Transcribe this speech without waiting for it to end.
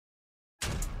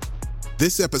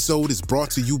This episode is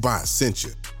brought to you by Essentia.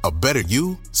 A better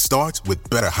you starts with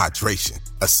better hydration.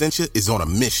 Essentia is on a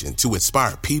mission to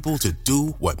inspire people to do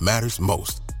what matters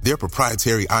most. Their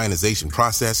proprietary ionization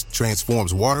process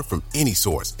transforms water from any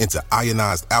source into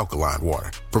ionized alkaline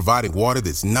water, providing water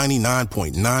that's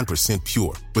 99.9%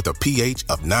 pure with a pH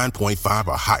of 9.5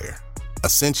 or higher.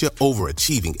 Essentia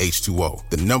Overachieving H2O,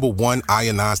 the #1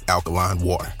 ionized alkaline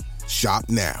water. Shop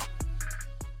now.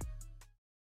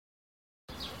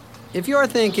 If you're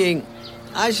thinking,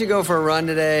 I should go for a run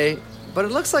today, but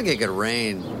it looks like it could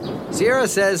rain, Sierra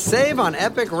says save on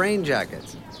Epic rain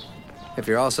jackets. If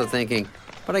you're also thinking,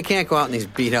 but I can't go out in these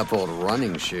beat-up old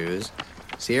running shoes,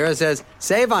 Sierra says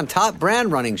save on top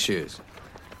brand running shoes.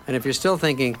 And if you're still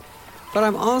thinking, but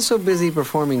I'm also busy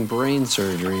performing brain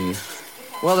surgery,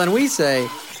 well then we say,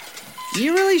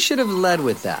 you really should have led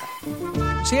with that.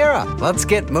 Sierra, let's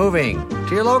get moving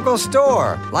to your local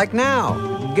store, like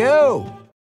now. Go!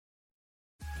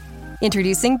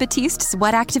 Introducing Batiste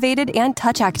Sweat-Activated and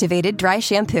Touch-Activated Dry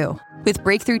Shampoo. With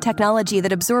breakthrough technology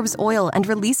that absorbs oil and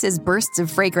releases bursts of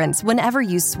fragrance whenever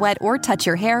you sweat or touch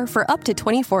your hair for up to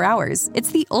 24 hours, it's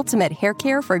the ultimate hair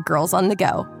care for girls on the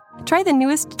go. Try the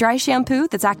newest dry shampoo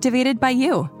that's activated by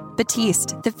you.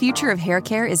 Batiste, the future of hair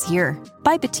care is here.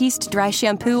 Buy Batiste Dry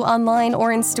Shampoo online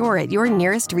or in store at your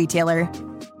nearest retailer.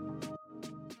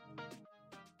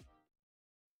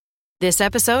 This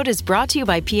episode is brought to you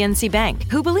by PNC Bank,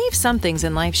 who believes some things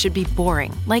in life should be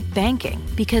boring, like banking,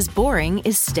 because boring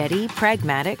is steady,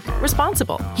 pragmatic,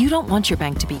 responsible. You don't want your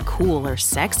bank to be cool or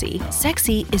sexy.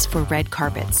 Sexy is for red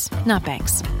carpets, not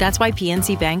banks. That's why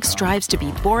PNC Bank strives to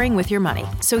be boring with your money,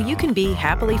 so you can be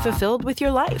happily fulfilled with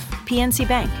your life. PNC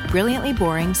Bank, brilliantly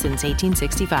boring since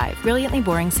 1865. Brilliantly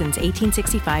boring since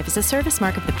 1865 is a service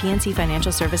mark of the PNC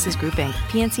Financial Services Group, Inc.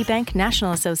 PNC Bank,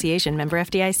 National Association, member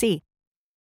FDIC.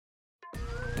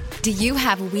 Do you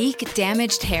have weak,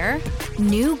 damaged hair?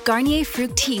 New Garnier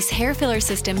Fructis hair filler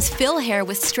systems fill hair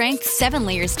with strength 7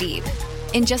 layers deep.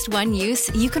 In just one use,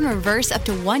 you can reverse up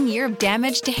to 1 year of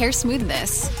damage to hair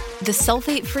smoothness. The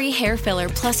sulfate-free hair filler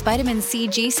plus vitamin C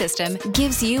G system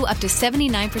gives you up to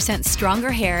 79%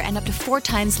 stronger hair and up to 4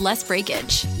 times less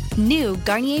breakage. New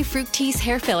Garnier Fructis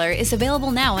hair filler is available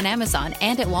now on Amazon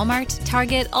and at Walmart,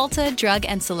 Target, Ulta, Drug,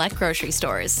 and select grocery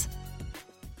stores.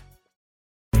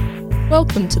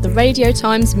 Welcome to the Radio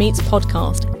Times Meets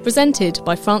podcast, presented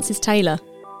by Francis Taylor.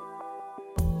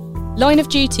 Line of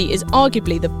Duty is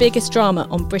arguably the biggest drama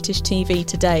on British TV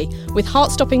today. With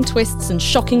heart-stopping twists and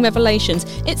shocking revelations,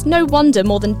 it's no wonder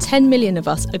more than 10 million of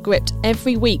us are gripped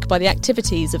every week by the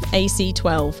activities of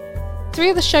AC-12. 3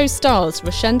 of the show's stars,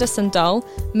 Rashenda Sandal,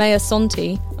 Maya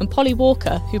Sonti and Polly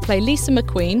Walker, who play Lisa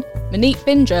McQueen, Monique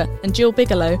Binder and Jill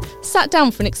Bigelow, sat down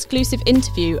for an exclusive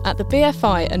interview at the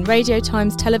BFI and Radio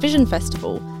Times Television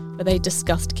Festival, where they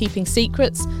discussed keeping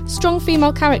secrets, strong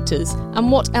female characters and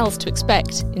what else to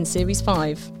expect in Series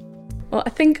 5. Well, I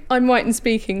think I'm right in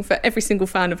speaking for every single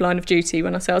fan of Line of Duty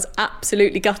when I say I was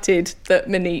absolutely gutted that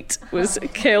Monique was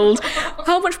killed.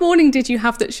 How much warning did you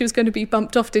have that she was going to be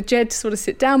bumped off? Did Jed sort of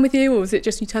sit down with you, or was it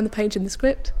just you turn the page in the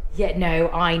script? Yeah, no,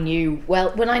 I knew.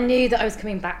 Well, when I knew that I was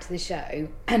coming back to the show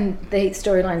and the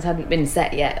storylines hadn't been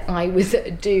set yet, I was at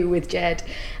a do with Jed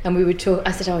and we would talk.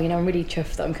 I said, I'm really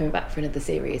chuffed that I'm coming back for another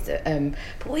series. But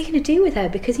what are you going to do with her?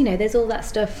 Because, there's all that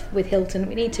stuff with Hilton.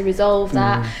 We need to resolve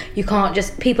that. You can't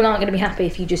just, people aren't going to be happy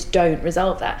if you just don't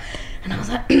resolve that. And I was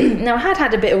like, now I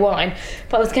had a bit of wine,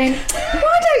 but I was going,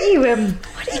 why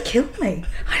don't you kill me?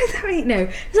 I don't know.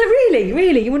 He's like,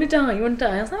 really, you want to die?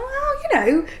 I was like,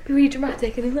 well, be really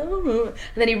dramatic. And he's like, oh. And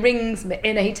then he rings me,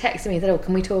 he texted me and said,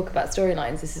 can we talk about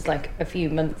storylines? This is like a few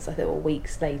months, I think, or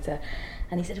weeks later.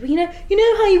 And he said, well, you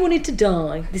know how you wanted to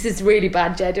die? This is really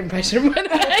bad Jed impression, by the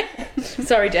way.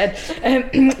 Sorry, Jed.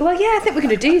 Well, yeah, I think we're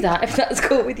going to do that, if that's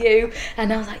cool with you.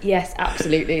 And I was like, yes,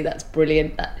 absolutely, that's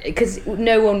brilliant. Because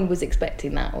no one was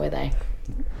expecting that, were they?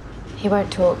 He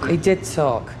won't talk. He did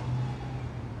talk.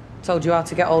 Told you how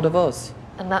to get hold of us.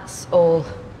 And that's all.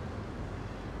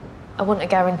 I want a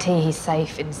guarantee he's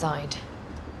safe inside.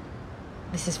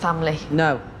 This is family.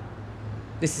 No.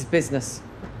 This is business.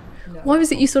 Why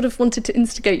was it you sort of wanted to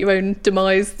instigate your own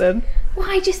demise then? Well,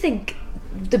 I just think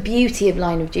the beauty of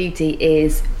Line of Duty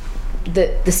is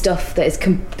the stuff that is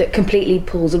that completely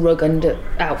pulls a rug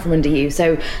out from under you.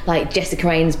 So, like, Jessica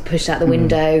Rain's pushed out the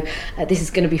window. This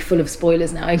is going to be full of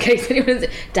spoilers now, in case anyone's...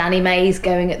 Danny May's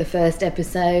going at the first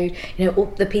episode. All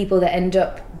the people that end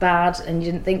up bad and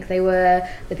you didn't think they were,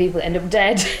 the people that end up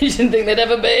dead you didn't think they'd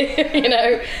ever be,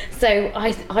 So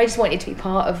I just wanted to be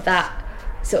part of that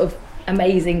sort of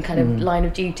amazing kind of Line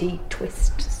of Duty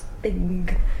twist thing.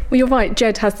 Well, you're right.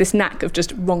 Jed has this knack of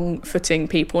just wrong-footing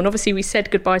people. And obviously we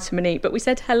said goodbye to Monique, but we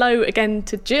said hello again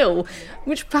to Jill,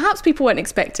 which perhaps people weren't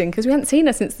expecting because we hadn't seen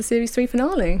her since the Series 3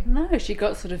 finale. No, she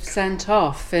got sort of sent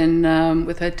off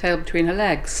with her tail between her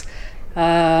legs.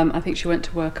 I think she went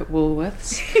to work at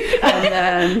Woolworths.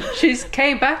 And she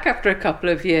came back after a couple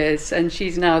of years, and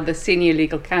she's now the senior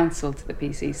legal counsel to the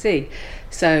PCC.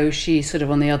 So she's sort of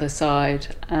on the other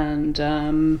side,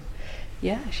 and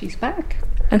she's back.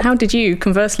 And how did you,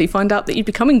 conversely, find out that you'd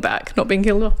be coming back, not being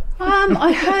killed off?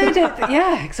 I heard it.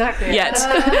 Yeah, exactly. Yet.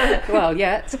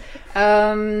 Yet.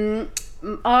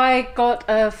 I got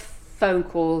a phone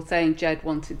call saying Jed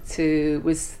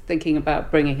was thinking about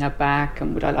bringing her back,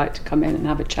 and would I like to come in and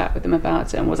have a chat with him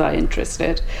about it, and was I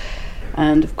interested?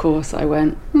 And of course I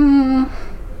went, no,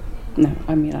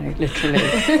 I mean, I literally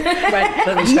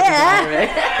went,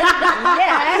 yeah.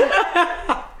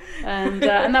 And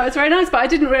that was very nice, but I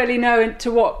didn't really know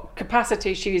to what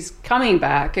capacity she's coming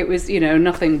back. It was,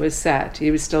 nothing was set. He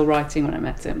was still writing when I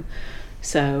met him.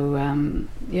 So,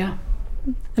 yeah.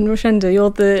 And Roshenda,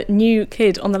 you're the new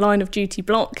kid on the Line of Duty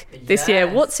block this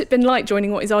year. What's it been like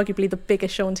joining what is arguably the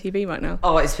biggest show on TV right now?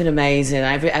 Oh, it's been amazing.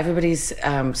 Everybody's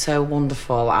so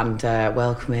wonderful and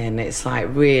welcoming. It's like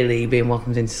really being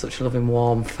welcomed into such a loving,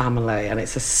 warm family, and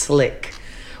it's a slick,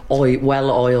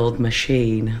 well-oiled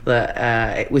machine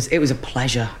that it was a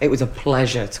pleasure. It was a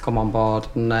pleasure to come on board,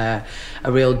 and a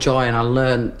real joy, and I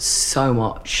learned so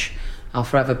much. I'll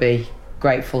forever be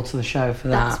grateful to the show for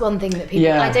that. That's one thing that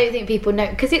people, I don't think people know,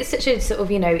 because it's such a sort of,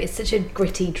 it's such a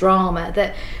gritty drama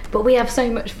but we have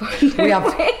so much fun. We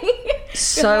have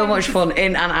so much fun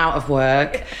in and out of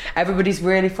work. Everybody's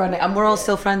really friendly, and we're all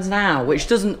still friends now, which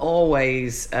doesn't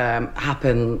always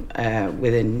happen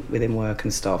within work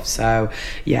and stuff. So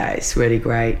yeah, it's really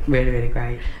great, really, really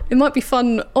great. It might be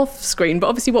fun off screen, but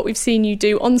obviously what we've seen you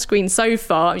do on screen so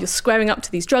far, you're squaring up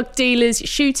to these drug dealers, you're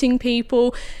shooting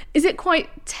people. Is it quite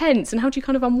tense, and how do you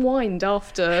kind of unwind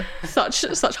after such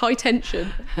high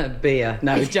tension? Beer,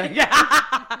 no.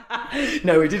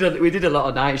 No, we did a lot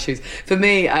of night shoots. For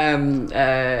me, empowerment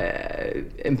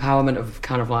of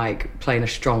kind of like playing a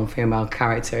strong female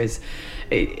character is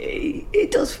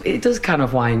it does kind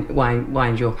of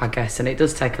wind you up, I guess, and it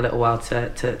does take a little while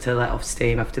to let off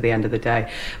steam after the end of the day.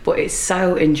 But it's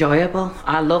so enjoyable.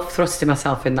 I love thrusting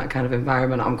myself in that kind of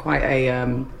environment. I'm quite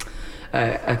a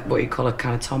what you call a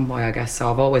kind of tomboy, I guess. So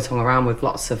I've always hung around with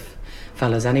lots of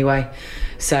fellas anyway.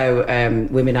 So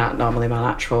women aren't normally my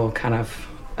natural kind of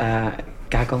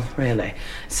gaggle, really.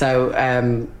 So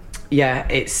I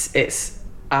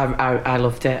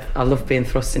loved it. I loved being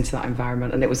thrust into that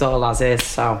environment, and it was all as is.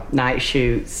 So night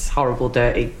shoots, horrible,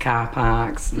 dirty car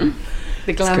parks.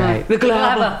 The glamour. The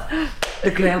glamour. The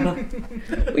glamour.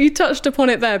 Well, you touched upon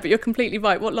it there, but you're completely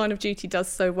right. What Line of Duty does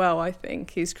so well, I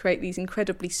think, is create these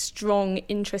incredibly strong,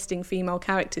 interesting female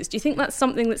characters. Do you think that's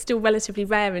something that's still relatively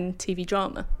rare in TV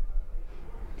drama?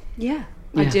 Yeah.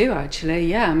 I do, actually.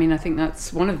 Yeah, I mean, I think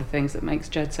that's one of the things that makes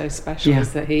Jed so special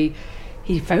is that he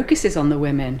focuses on the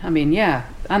women. I mean,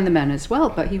 and the men as well,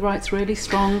 but he writes really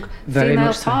strong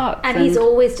female parts. And he's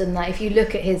always done that. If you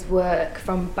look at his work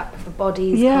from Back for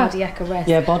Bodies, Cardiac Arrest,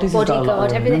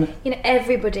 Bodyguard, everything,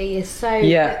 everybody is so...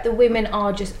 The women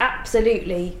are just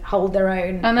absolutely hold their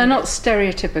own. And they're not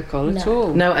stereotypical at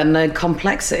all. No, and the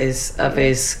complexities of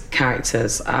his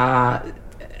characters are...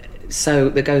 So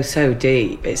they go so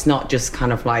deep. It's not just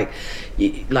kind of like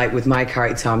with my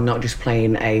character, I'm not just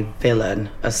playing a villain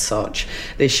as such.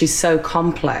 She's so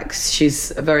complex.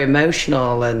 She's very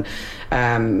emotional, and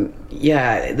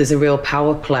there's a real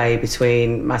power play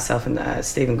between myself and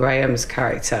Stephen Graham's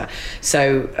character.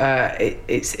 So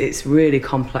it's really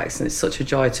complex, and it's such a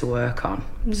joy to work on.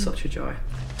 Such a joy.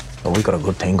 Well, we've got a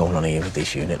good thing going on here with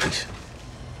this unit, Lise.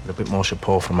 With a bit more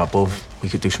support from above, we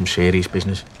could do some serious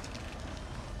business.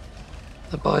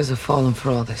 The boys have fallen for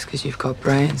all this because you've got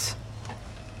brains.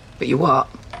 But you what?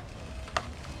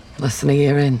 Less than a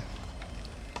year in.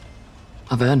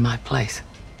 I've earned my place.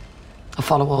 I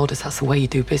follow orders, that's the way you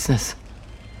do business.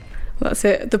 That's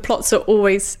it. The plots are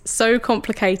always so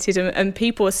complicated, and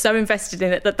people are so invested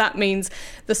in it that means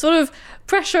the sort of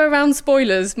pressure around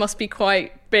spoilers must be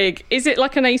quite big. Is it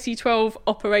like an AC-12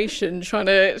 operation trying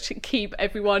to keep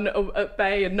everyone at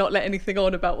bay and not let anything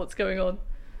on about what's going on?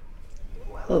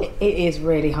 It is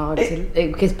really hard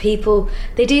because people,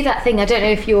 they do that thing, I don't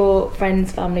know if your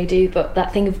friends' family do, but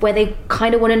that thing of where they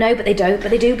kind of want to know, but they don't,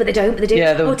 but they do, but they don't, but they do.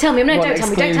 Yeah, don't tell me, don't tell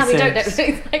me. It's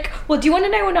like, well, do you want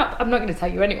to know or not? I'm not going to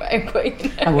tell you anyway. But,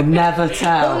 I will never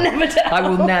tell. I'll never tell. I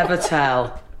will never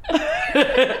tell.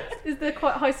 Is there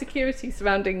quite high security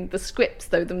surrounding the scripts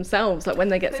though themselves, like when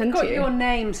they get sent to you? They've got your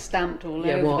name stamped all over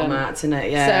them. Watermarked in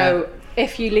it, So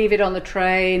if you leave it on the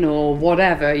train or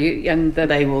whatever,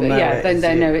 they will know. Yeah, then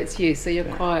they know it's you. So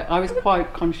I was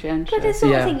quite conscientious. But there's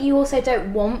I think you also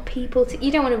don't want people to.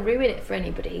 You don't want to ruin it for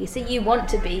anybody. So you want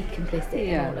to be complicit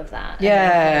in all of that.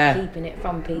 Yeah, and keeping it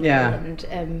from people. Yeah,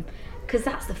 and because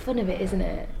that's the fun of it, isn't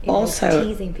it? Also,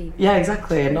 teasing people. Yeah,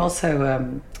 exactly. And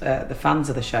also, the fans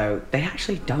of the show, they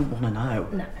actually don't want to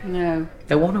know. No.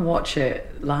 They want to watch it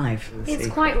live. It's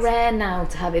quite rare now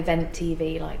to have event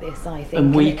TV like this, I think.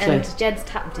 And weekly. And Jed's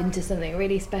tapped into something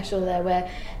really special there, where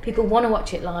people want to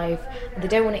watch it live, and they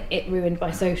don't want it ruined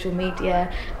by social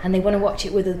media, and they want to watch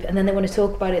it and then they want to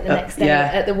talk about it the next day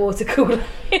at the water cooler.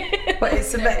 But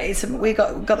we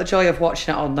got the joy of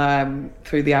watching it on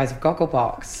through the eyes of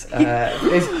Gogglebox.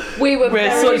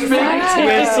 We're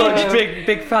such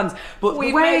big fans. But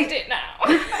we've made it now.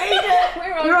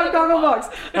 We're on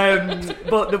Gogglebox.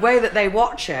 But the way that they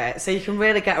watch it, so you can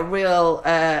really get a real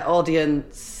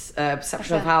audience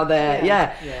perception of how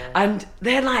they're and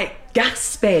they're like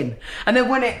gasping, and then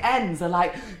when it ends they're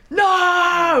like,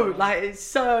 no, like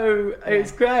it's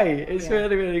great, it's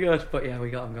really good. But we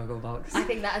got on Gogglebox. I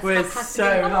think that we're so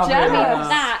happy.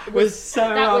 That was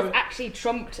actually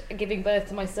trumped giving birth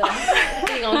to my son.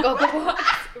 Being on Gogglebox,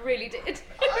 it really did.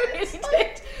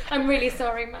 I'm really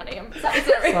sorry, Manny. I'm so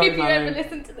sorry if you ever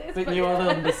listen to this. But you will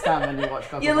understand when you watch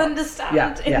Gogglebox. You'll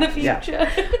understand in the future.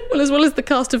 Well, as well as the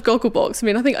cast of Gogglebox, I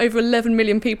mean, I think over 11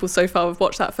 million people so far have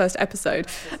watched that first episode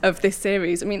of this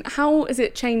series. I mean, how has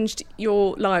it changed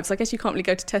your lives? I guess you can't really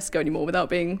go to Tesco anymore without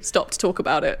being stopped to talk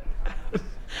about it.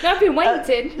 No, I've been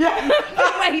waiting.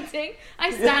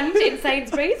 I stand in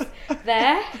Sainsbury's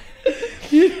there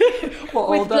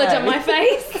with blood on my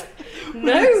face.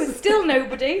 No, still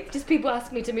nobody. Just people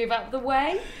ask me to move out of the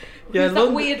way. Yeah, Who's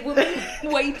that weird woman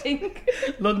waiting?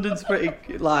 London's pretty,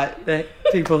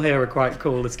 people here are quite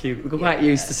cool, as cute. We're quite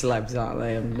used to celebs, aren't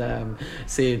they? And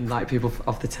seeing people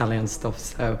off the telly and stuff.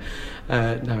 So,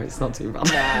 no, it's not too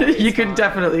bad. No, you can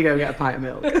definitely go get a pint of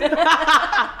milk.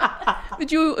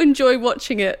 Did you enjoy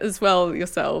watching it as well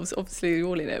yourselves? Obviously, you're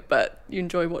all in it, but you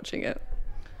enjoy watching it.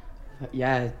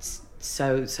 Yeah, it's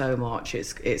so much.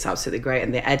 It's absolutely great,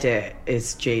 and the edit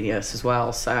is genius as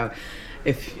well. So.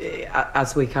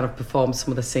 As we kind of performed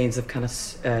some of the scenes, have kind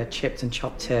of chipped and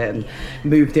chopped it and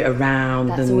moved it around.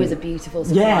 That's always a beautiful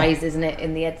surprise, isn't it?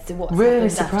 In the edit, so what's really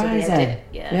surprising. After the edit?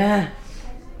 Yeah.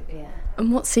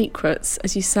 And what secrets,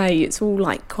 as you say, it's all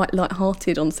quite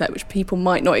light-hearted on set, which people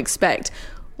might not expect.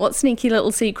 What sneaky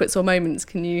little secrets or moments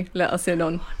can you let us in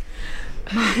on?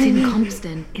 Martin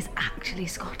Compston is actually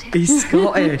Scottish. He's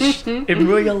Scottish in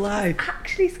real life. He's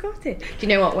actually Scottish. Do you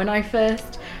know what? When I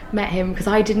first met him, because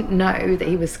I didn't know that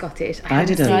he was Scottish. I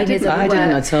didn't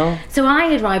at all. So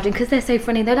I arrived, and because they're so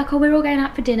funny, they're like, "Oh, we're all going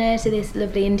out for dinner to this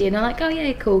lovely Indian." I'm like, "Oh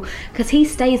yeah, cool," because he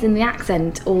stays in the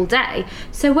accent all day.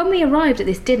 So when we arrived at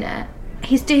this dinner,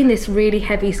 he's doing this really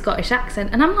heavy Scottish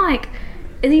accent, and I'm like,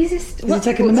 what is he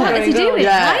doing?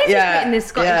 Why is he putting this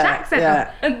Scottish accent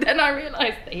on? And then I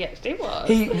realised that he actually was.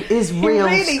 He is real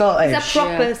Scottish. He's a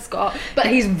proper Scot, but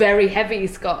he's very heavy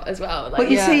Scot as well. But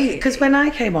you see, because when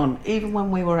I came on, even when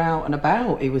we were out and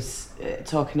about, he was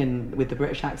talking with the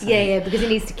British accent. Yeah, because he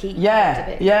needs to keep out of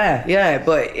it. Yeah.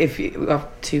 But if you have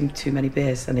too many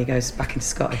beers, then he goes back into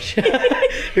Scottish.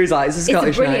 He was like, "It's a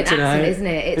Scottish night tonight." It's a brilliant accent, isn't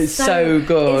it? It's so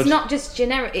good. It's not just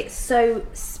generic. It's so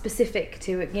specific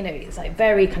to it. It's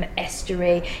very kind of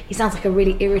estuary. He sounds like a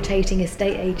really irritating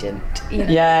estate agent.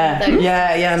 Yeah.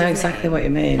 I know exactly what you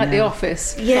mean. Like The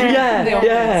Office. Yeah. The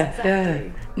Office.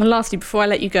 Exactly. Well, lastly, before I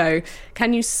let you go,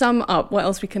 can you sum up what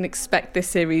else we can expect this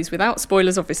series, without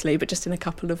spoilers, obviously, but just in a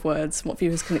couple of words, what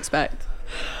viewers can expect?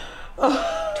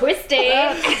 Twisty.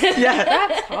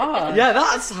 That's hard. Yeah,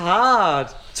 that's hard.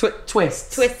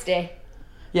 Twists. Twisty.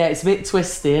 Yeah, it's a bit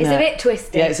twisty, isn't it? It's a bit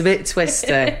twisty. Yeah, it's a bit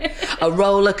twisty. A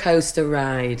roller coaster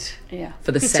ride. Yeah.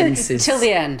 For the senses. Till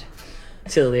the end.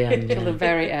 Till the end. Till the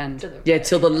very end. Yeah,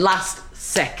 till the last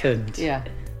second. Yeah.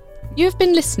 You have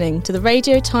been listening to the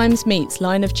Radio Times Meets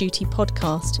Line of Duty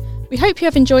podcast. We hope you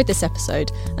have enjoyed this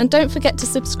episode, and don't forget to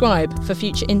subscribe for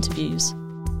future interviews.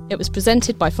 It was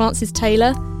presented by Francis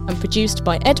Taylor and produced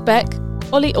by Ed Beck,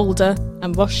 Ollie Alder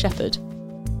and Ross Shepherd.